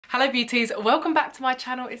Hello beauties, welcome back to my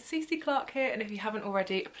channel. It's Clarke here, and if you haven't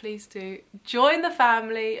already, please do join the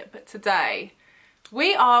family. But today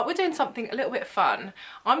we're doing something a little bit fun.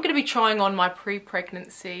 I'm going to be trying on my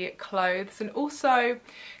pre-pregnancy clothes and also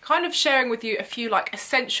kind of sharing with you a few like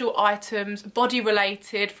essential items, body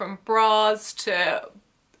related, from bras to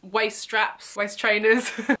waist straps, waist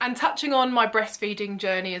trainers, and touching on my breastfeeding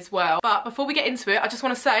journey as well. But before we get into it, I just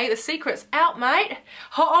want to say the secret's out, mate.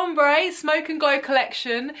 Hot Ombre Smoke and Glow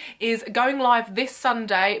collection is going live this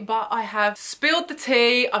Sunday, but I have spilled the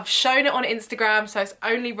tea. I've shown it on Instagram, so it's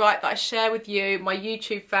only right that I share with you, my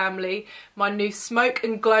YouTube family, my new Smoke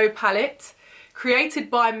and Glow palette. Created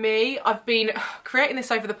by me. I've been creating this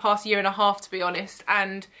over the past year and a half, to be honest,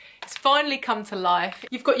 and it's finally come to life.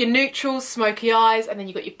 You've got your neutrals, smoky eyes, and then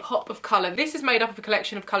you've got your pop of colour. This is made up of a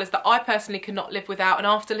collection of colours that I personally cannot live without, and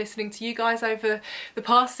after listening to you guys over the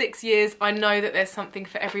past 6 years, I know that there's something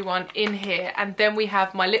for everyone in here. And then we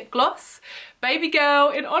have my lip gloss, Baby Girl,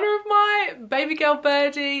 in honour of my baby girl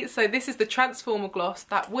Birdie. So this is the Transformer gloss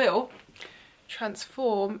that will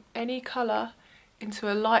transform any colour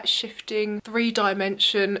into a light shifting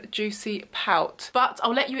 3-dimension juicy pout. But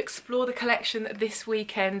I'll let you explore the collection this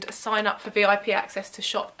weekend. Sign up for VIP access to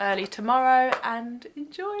shop early tomorrow and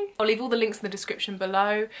enjoy. I'll leave all the links in the description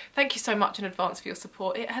below. Thank you so much in advance for your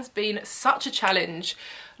support. It has been such a challenge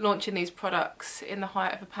launching these products in the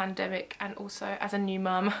height of a pandemic, and also as a new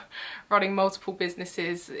mum running multiple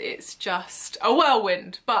businesses. It's just a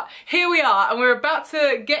whirlwind, but here we are and we're about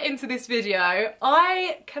to get into this video.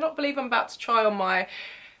 I cannot believe I'm about to try on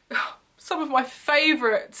some of my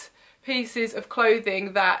favourite pieces of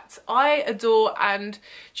clothing that I adore. And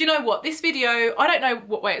do you know what, this video, I don't know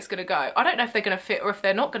what way it's going to go. I don't know if they're going to fit or if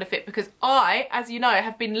they're not going to fit, because I, as you know,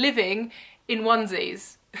 have been living in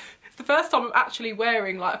onesies. It's the first time I'm actually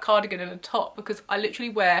wearing like a cardigan and a top, because I literally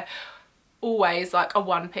wear always like a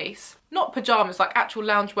one piece. Not pyjamas, like actual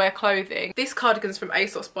loungewear clothing. This cardigan's from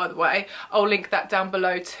ASOS, by the way. I'll link that down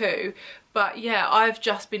below too. But yeah, I've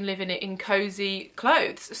just been living it in cozy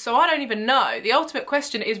clothes. So I don't even know. The ultimate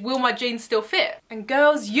question is, will my jeans still fit? And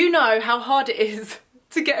girls, you know how hard it is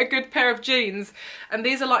to get a good pair of jeans. And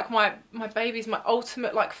these are like my babies, my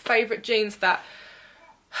ultimate like favourite jeans that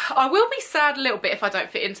I will be sad a little bit if I don't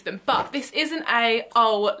fit into them. But this isn't a,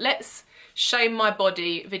 oh, let's shame my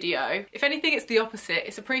body video. If anything, it's the opposite.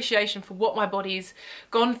 It's appreciation for what my body's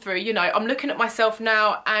gone through. You know, I'm looking at myself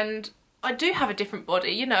now and I do have a different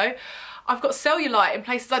body, you know. I've got cellulite in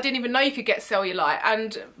places I didn't even know you could get cellulite,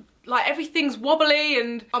 and like everything's wobbly,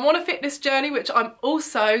 and I'm on a fitness journey which I'm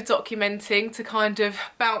also documenting to kind of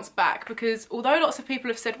bounce back, because although lots of people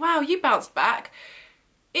have said, wow, you bounced back,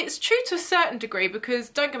 it's true to a certain degree, because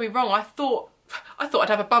don't get me wrong, I thought I'd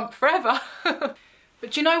have a bump forever.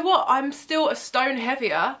 But you know what? I'm still a stone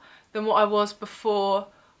heavier than what I was before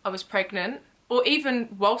I was pregnant, or even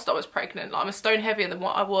whilst I was pregnant. Like, I'm a stone heavier than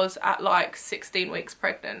what I was at like 16 weeks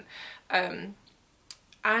pregnant. And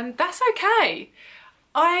that's okay.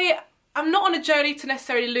 I'm not on a journey to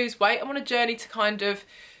necessarily lose weight. I'm on a journey to kind of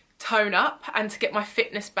tone up and to get my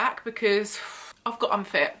fitness back, because I've got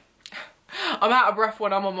unfit. I'm out of breath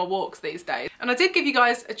when I'm on my walks these days. And I did give you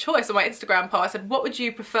guys a choice on my Instagram post. I said, what would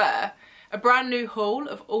you prefer? A brand new haul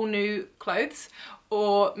of all new clothes,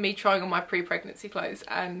 or me trying on my pre-pregnancy clothes?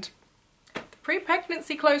 And the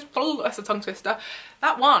pre-pregnancy clothes, oh, that's a tongue twister,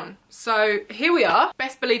 that won. So here we are.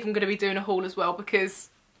 Best believe I'm going to be doing a haul as well, because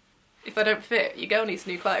if they don't fit, your girl needs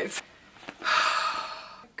new clothes.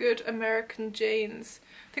 Good American jeans.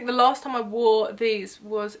 I think the last time I wore these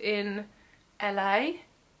was in LA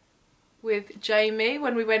with Jamie,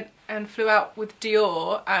 when we went and flew out with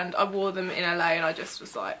Dior, and I wore them in LA and I just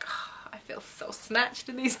was like, I feel so snatched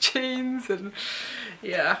in these jeans. And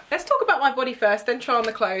yeah, let's talk about my body first, then try on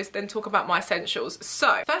the clothes, then talk about my essentials.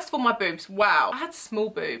 So first of all, my boobs. Wow, I had small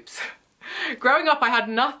boobs. Growing up I had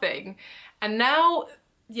nothing, and now,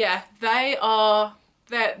 yeah,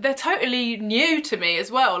 they're totally new to me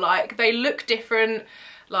as well. Like, they look different.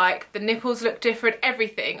 Like, the nipples look different,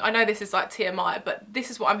 everything. I know this is like TMI, but this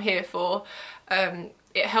is what I'm here for.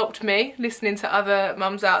 It helped me listening to other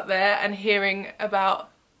mums out there and hearing about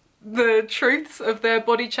the truths of their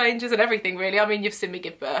body changes and everything, really. I mean, you've seen me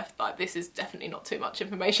give birth. Like, this is definitely not too much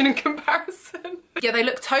information in comparison. Yeah, they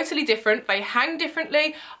look totally different. They hang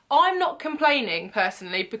differently. I'm not complaining,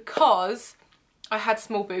 personally, because I had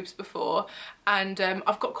small boobs before, and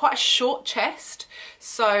I've got quite a short chest,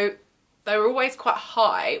 so they were always quite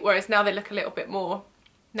high, whereas now they look a little bit more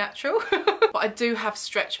natural. But I do have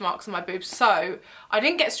stretch marks on my boobs, so I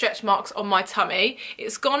didn't get stretch marks on my tummy.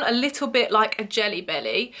 It's gone a little bit like a jelly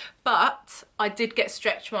belly, but I did get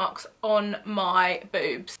stretch marks on my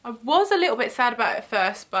boobs. I was a little bit sad about it at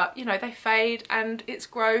first, but you know, they fade and it's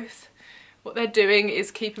growth. What they're doing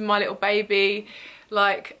is keeping my little baby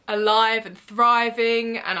like alive and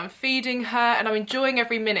thriving, and I'm feeding her and I'm enjoying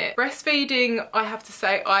every minute. Breastfeeding, I have to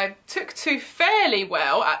say, I took to fairly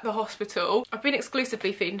well at the hospital. I've been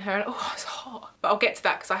exclusively feeding her and oh, it's hot. But I'll get to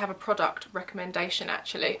that because I have a product recommendation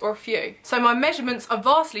actually, or a few. So my measurements are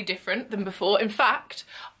vastly different than before. In fact,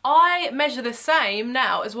 I measure the same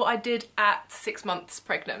now as what I did at 6 months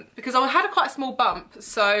pregnant, because I had quite a small bump.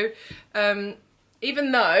 So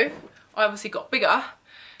even though I obviously got bigger,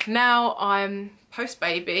 now I'm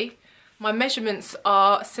post-baby, my measurements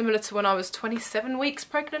are similar to when I was 27 weeks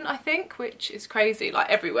pregnant, I think, which is crazy, like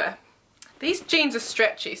everywhere. These jeans are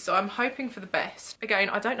stretchy, so I'm hoping for the best. Again,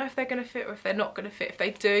 I don't know if they're going to fit or if they're not going to fit. If they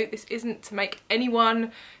do, this isn't to make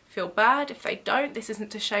anyone feel bad. If they don't, this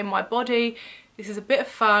isn't to shame my body. This is a bit of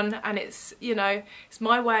fun, and it's, you know, it's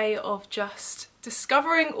my way of just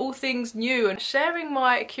discovering all things new and sharing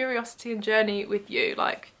my curiosity and journey with you.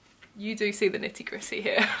 Like, you do see the nitty-gritty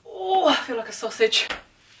here. Oh, I feel like a sausage.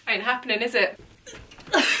 Ain't happening, is it?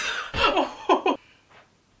 Oh.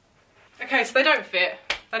 Okay, so they don't fit.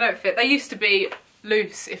 They don't fit. They used to be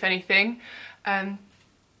loose, if anything.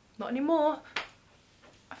 Not anymore.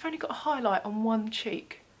 I've only got a highlight on one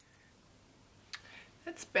cheek.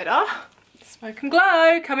 That's better. Smoke and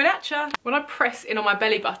glow, coming at ya. When I press in on my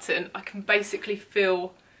belly button, I can basically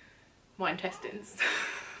feel my intestines.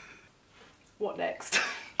 What next?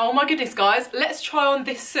 Oh my goodness, guys, let's try on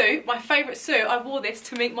this suit. My favourite suit. I wore this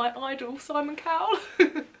to meet my idol, Simon Cowell.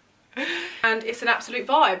 And it's an absolute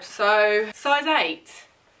vibe. So, size 8.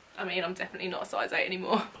 I mean, I'm definitely not a size 8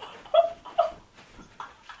 anymore.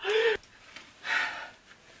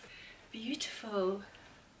 Beautiful.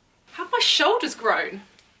 How have my shoulders grown?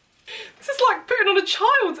 This is like putting on a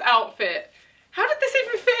child's outfit. How did this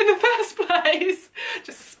even fit in the first place?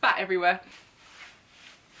 Just spat everywhere.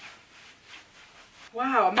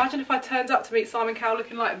 Wow, imagine if I turned up to meet Simon Cowell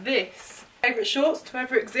looking like this. Favourite shorts to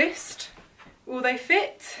ever exist? Will they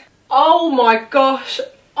fit? Oh my gosh,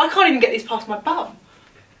 I can't even get these past my bum.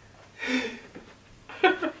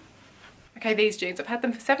 Okay, these jeans, I've had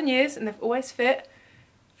them for 7 years and they've always fit.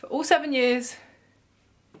 For all 7 years,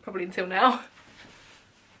 probably until now.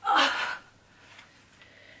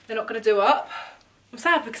 They're not going to do up. I'm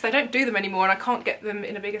sad because they don't do them anymore and I can't get them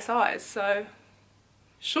in a bigger size, so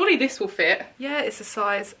surely this will fit. Yeah, it's a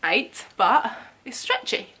size 8, but it's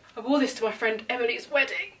stretchy. I wore this to my friend Emily's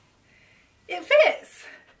wedding. It fits.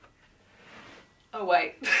 Oh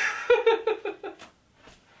wait.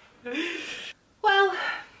 Well,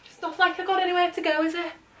 it's not like I got anywhere to go, is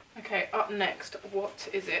it? Okay, up next, what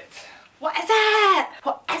is it? What is it?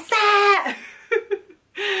 What is it?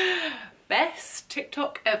 Best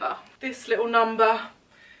TikTok ever. This little number.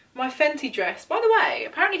 My Fenty dress. By the way,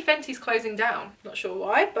 apparently Fenty's closing down. Not sure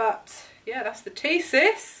why, but yeah, that's the tea,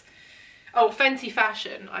 sis. Oh, Fenty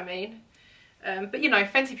fashion, I mean. But you know,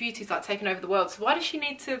 Fenty Beauty's like taking over the world, so why does she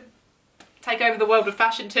need to take over the world of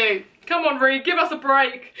fashion too? Come on, Ree, give us a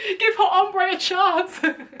break. Give Hot Ombre a chance.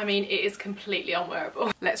 I mean, it is completely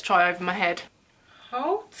unwearable. Let's try over my head.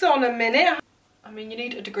 Hold on a minute. I mean, you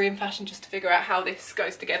need a degree in fashion just to figure out how this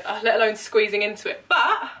goes together, let alone squeezing into it.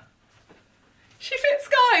 But she fits,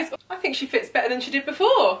 guys. I think she fits better than she did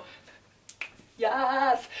before.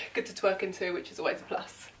 Yes. Good to twerk into, which is always a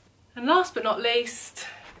plus. And last but not least,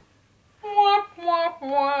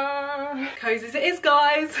 cozy as it is,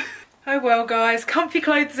 guys. Oh well, guys, comfy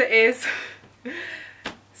clothes it is.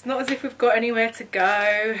 It's not as if we've got anywhere to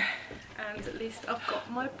go. And at least I've got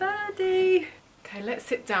my birdie. Okay, let's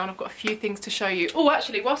sit down. I've got a few things to show you. Oh,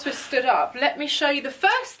 actually, whilst we're stood up, let me show you the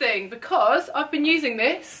first thing, because I've been using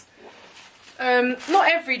this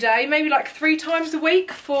not every day, maybe like 3 times a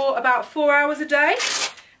week for about 4 hours a day.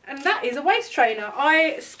 And that is a waist trainer.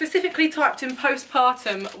 I specifically typed in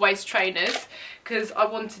postpartum waist trainers because I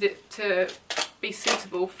wanted it to be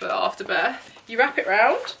suitable for afterbirth. You wrap it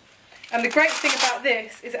round, and the great thing about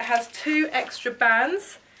this is it has 2 extra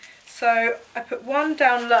bands. So I put one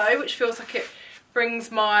down low, which feels like it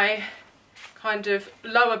brings my kind of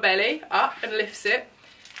lower belly up and lifts it,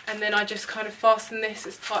 and then I just kind of fasten this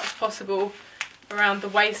as tight as possible around the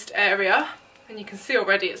waist area, and you can see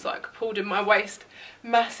already it's like pulled in my waist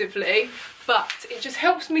massively, but it just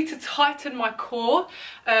helps me to tighten my core.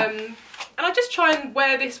 And I just try and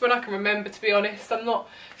wear this when I can remember, to be honest. I'm not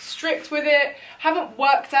strict with it, haven't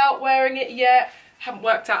worked out wearing it yet, haven't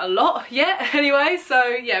worked out a lot yet anyway, so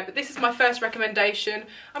yeah, but this is my first recommendation.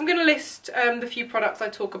 I'm going to list the few products I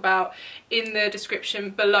talk about in the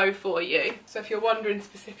description below for you, so if you're wondering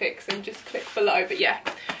specifics then just click below. But yeah,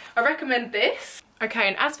 I recommend this. Okay,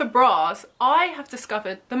 and as for bras, I have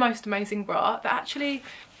discovered the most amazing bra that actually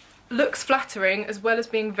looks flattering as well as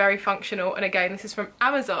being very functional, and again, this is from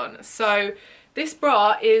Amazon. So this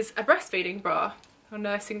bra is a breastfeeding bra, or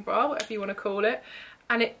nursing bra, whatever you want to call it,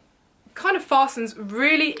 and it kind of fastens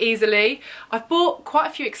really easily. I've bought quite a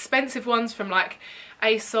few expensive ones from like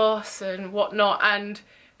ASOS and whatnot, and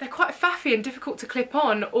they're quite faffy and difficult to clip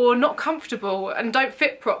on or not comfortable and don't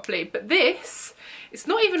fit properly. But this, it's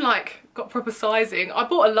not even like got proper sizing. I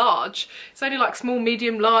bought a large. It's only like small,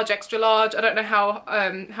 medium, large, extra large. I don't know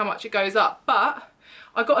how much it goes up, but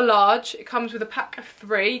I got a large. It comes with a pack of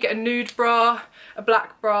 3. You get a nude bra, a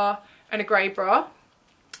black bra and a grey bra.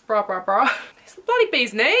 Bra. It's the bloody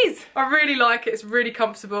bee's knees. I really like it. It's really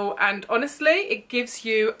comfortable, and honestly it gives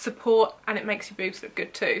you support and it makes your boobs look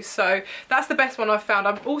good too. So that's the best one I've found.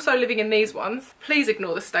 I'm also living in these ones. Please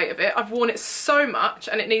ignore the state of it. I've worn it so much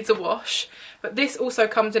and it needs a wash. But this also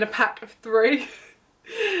comes in a pack of 3.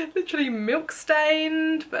 Literally milk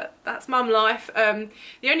stained, but that's mum life. The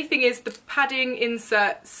only thing is the padding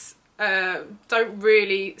inserts don't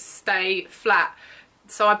really stay flat.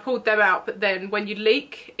 So I pulled them out, but then when you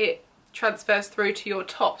leak, it transfers through to your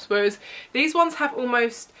tops, whereas these ones have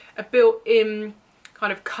almost a built-in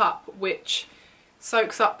kind of cup which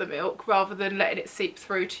soaks up the milk rather than letting it seep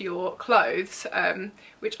through to your clothes,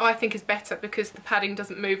 which I think is better because the padding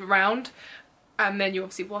doesn't move around, and then you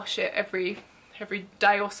obviously wash it every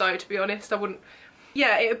day or so, to be honest. I wouldn't...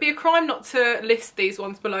 Yeah, it would be a crime not to list these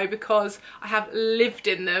ones below because I have lived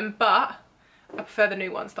in them, but I prefer the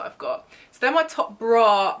new ones that I've got. So they're my top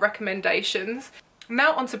bra recommendations.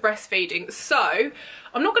 Now onto breastfeeding. So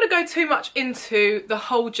I'm not going to go too much into the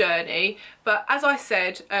whole journey, but as I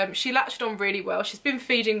said, she latched on really well. She's been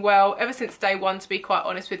feeding well ever since day 1, to be quite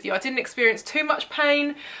honest with you. I didn't experience too much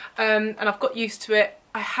pain, and I've got used to it.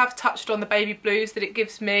 I have touched on the baby blues that it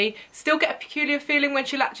gives me. Still get a peculiar feeling when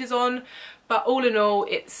she latches on, but all in all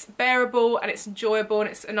it's bearable and it's enjoyable and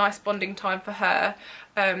it's a nice bonding time for her.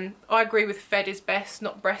 I agree with fed is best,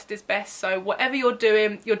 not breast is best, so whatever you're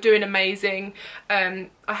doing amazing. I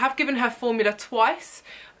have given her formula twice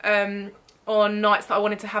on nights that I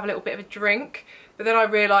wanted to have a little bit of a drink, but then I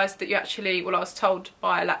realised that you actually, well, I was told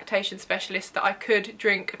by a lactation specialist that I could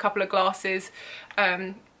drink a couple of glasses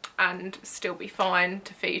and still be fine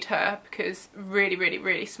to feed her, because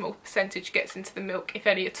really small percentage gets into the milk, if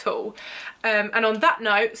any at all. And on that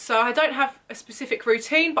note, so I don't have a specific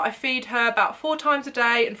routine, but I feed her about 4 times a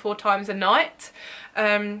day and 4 times a night.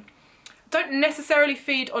 Don't necessarily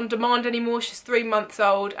feed on demand anymore. She's 3 months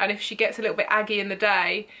old, and if she gets a little bit aggy in the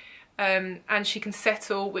day, and she can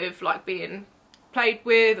settle with like being played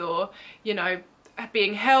with or, you know,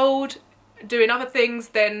 being held, doing other things,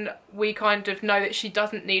 then we kind of know that she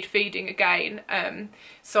doesn't need feeding again.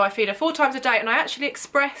 So I feed her 4 times a day, and I actually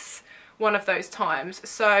express one of those times.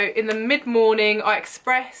 So in the mid-morning I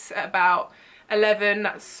express at about 11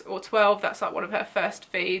 or 12, that's like one of her first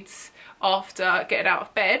feeds after getting out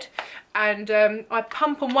of bed, and I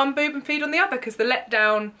pump on one boob and feed on the other, because the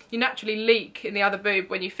letdown, you naturally leak in the other boob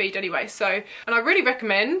when you feed anyway. So, and I really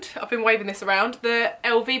recommend, I've been waving this around, the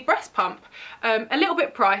LV breast pump. A little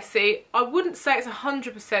bit pricey. I wouldn't say it's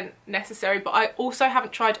 100% necessary, but I also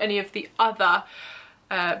haven't tried any of the other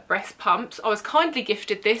breast pumps. I was kindly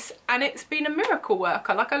gifted this and it's been a miracle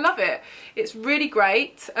worker. Like, I love it. It's really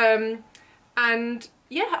great. And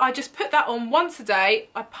yeah, I just put that on once a day.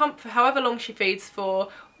 I pump for however long she feeds for,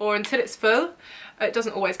 or until it's full. It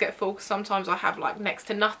doesn't always get full, because sometimes I have like next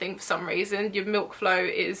to nothing for some reason. Your milk flow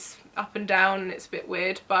is up and down and it's a bit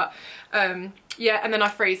weird, but yeah, and then I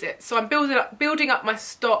freeze it. So I'm building up my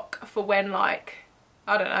stock for when, like,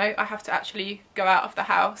 I don't know, I have to actually go out of the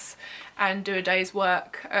house and do a day's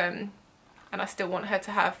work, and I still want her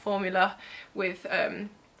to have formula with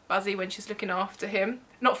Buzzy when she's looking after him.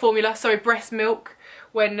 Not formula, sorry, breast milk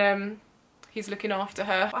when he's looking after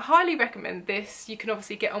her. I highly recommend this. You can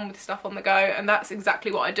obviously get on with stuff on the go, and that's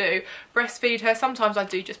exactly what I do. Breastfeed her. Sometimes I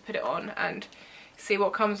do just put it on and see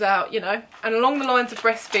what comes out, you know. And along the lines of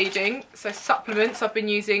breastfeeding, so supplements, I've been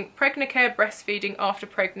using Pregnacare breastfeeding after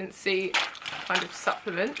pregnancy kind of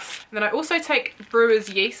supplements. And then I also take brewer's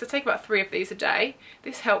yeast. I take about 3 of these a day.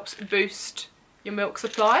 This helps boost your milk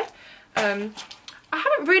supply. I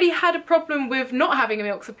haven't really had a problem with not having a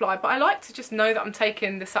milk supply, but I like to just know that I'm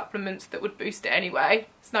taking the supplements that would boost it anyway.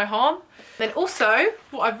 It's no harm. Then also,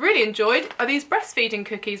 what I've really enjoyed are these breastfeeding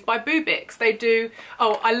cookies by Boobix. They do,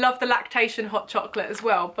 oh, I love the lactation hot chocolate as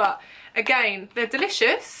well, but again, they're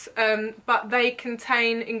delicious, but they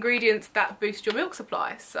contain ingredients that boost your milk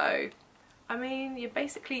supply. So, I mean, you're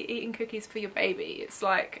basically eating cookies for your baby. It's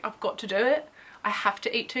like, I've got to do it. I have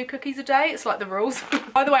to eat 2 cookies a day. It's like the rules.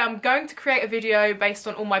 By the way, I'm going to create a video based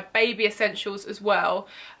on all my baby essentials as well.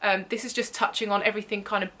 This is just touching on everything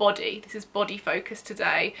kind of body. This is body focused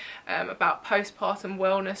today, about postpartum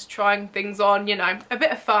wellness, trying things on, you know, a bit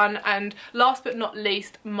of fun. And last but not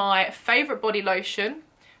least, my favourite body lotion,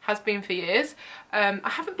 has been for years. I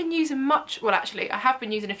haven't been using much, well actually I have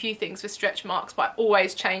been using a few things for stretch marks, but I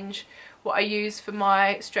always change what I use for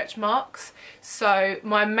my stretch marks. So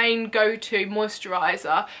my main go-to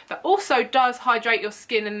moisturiser that also does hydrate your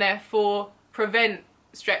skin and therefore prevent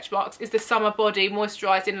stretch marks is the Summer Body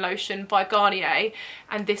Moisturising Lotion by Garnier,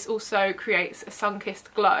 and this also creates a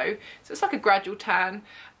sun-kissed glow. So it's like a gradual tan.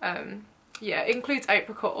 Yeah, it includes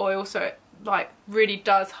apricot oil, so it like really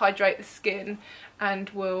does hydrate the skin and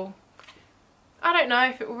will, I don't know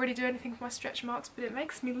if it will really do anything for my stretch marks, but it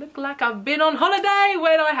makes me look like I've been on holiday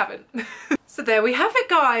when I haven't. So there we have it,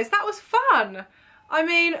 guys. That was fun. I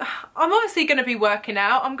mean, I'm obviously going to be working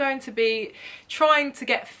out. I'm going to be trying to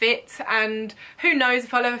get fit, and who knows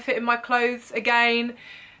if I'll ever fit in my clothes again.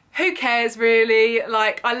 Who cares really?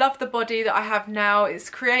 Like, I love the body that I have now. It's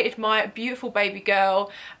created my beautiful baby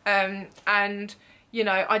girl, and you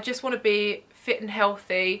know, I just want to be fit and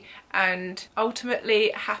healthy and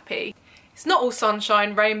ultimately happy. It's not all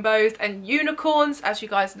sunshine, rainbows and unicorns, as you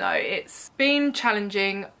guys know. It's been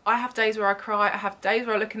challenging. I have days where I cry, I have days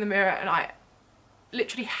where I look in the mirror and I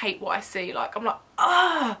literally hate what I see. Like, I'm like,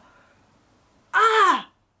 ah!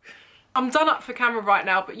 I'm done up for camera right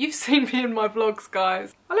now, but you've seen me in my vlogs,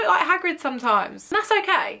 guys. I look like Hagrid sometimes, and that's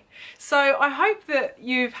okay. So I hope that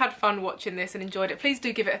you've had fun watching this and enjoyed it. Please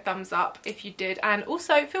do give it a thumbs up if you did, and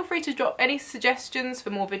also feel free to drop any suggestions for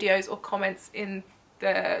more videos or comments in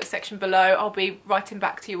the section below. I'll be writing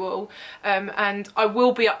back to you all, and I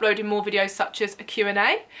will be uploading more videos such as a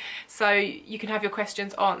Q&A, so you can have your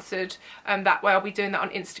questions answered that way. I'll be doing that on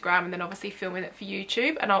Instagram and then obviously filming it for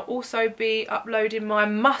YouTube, and I'll also be uploading my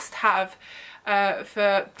must-have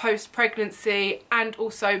for post-pregnancy and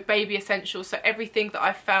also baby essentials. So everything that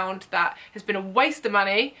I've found that has been a waste of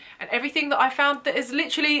money and everything that I found that is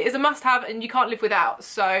literally a must-have and you can't live without.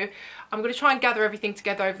 So I'm going to try and gather everything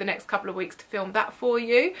together over the next couple of weeks to film that for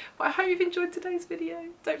you. But I hope you've enjoyed today's video.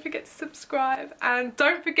 Don't forget to subscribe, and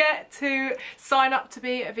don't forget to sign up to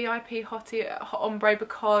be a VIP hottie at Hot Ombre,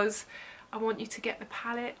 because I want you to get the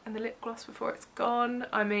palette and the lip gloss before it's gone.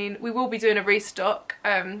 I mean, we will be doing a restock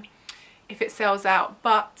if it sells out,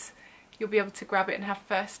 but you'll be able to grab it and have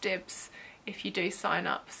first dibs if you do sign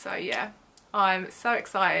up. So yeah, I'm so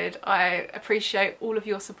excited. I appreciate all of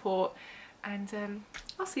your support, and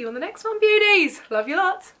I'll see you on the next one, beauties. Love you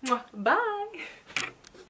lots. Bye.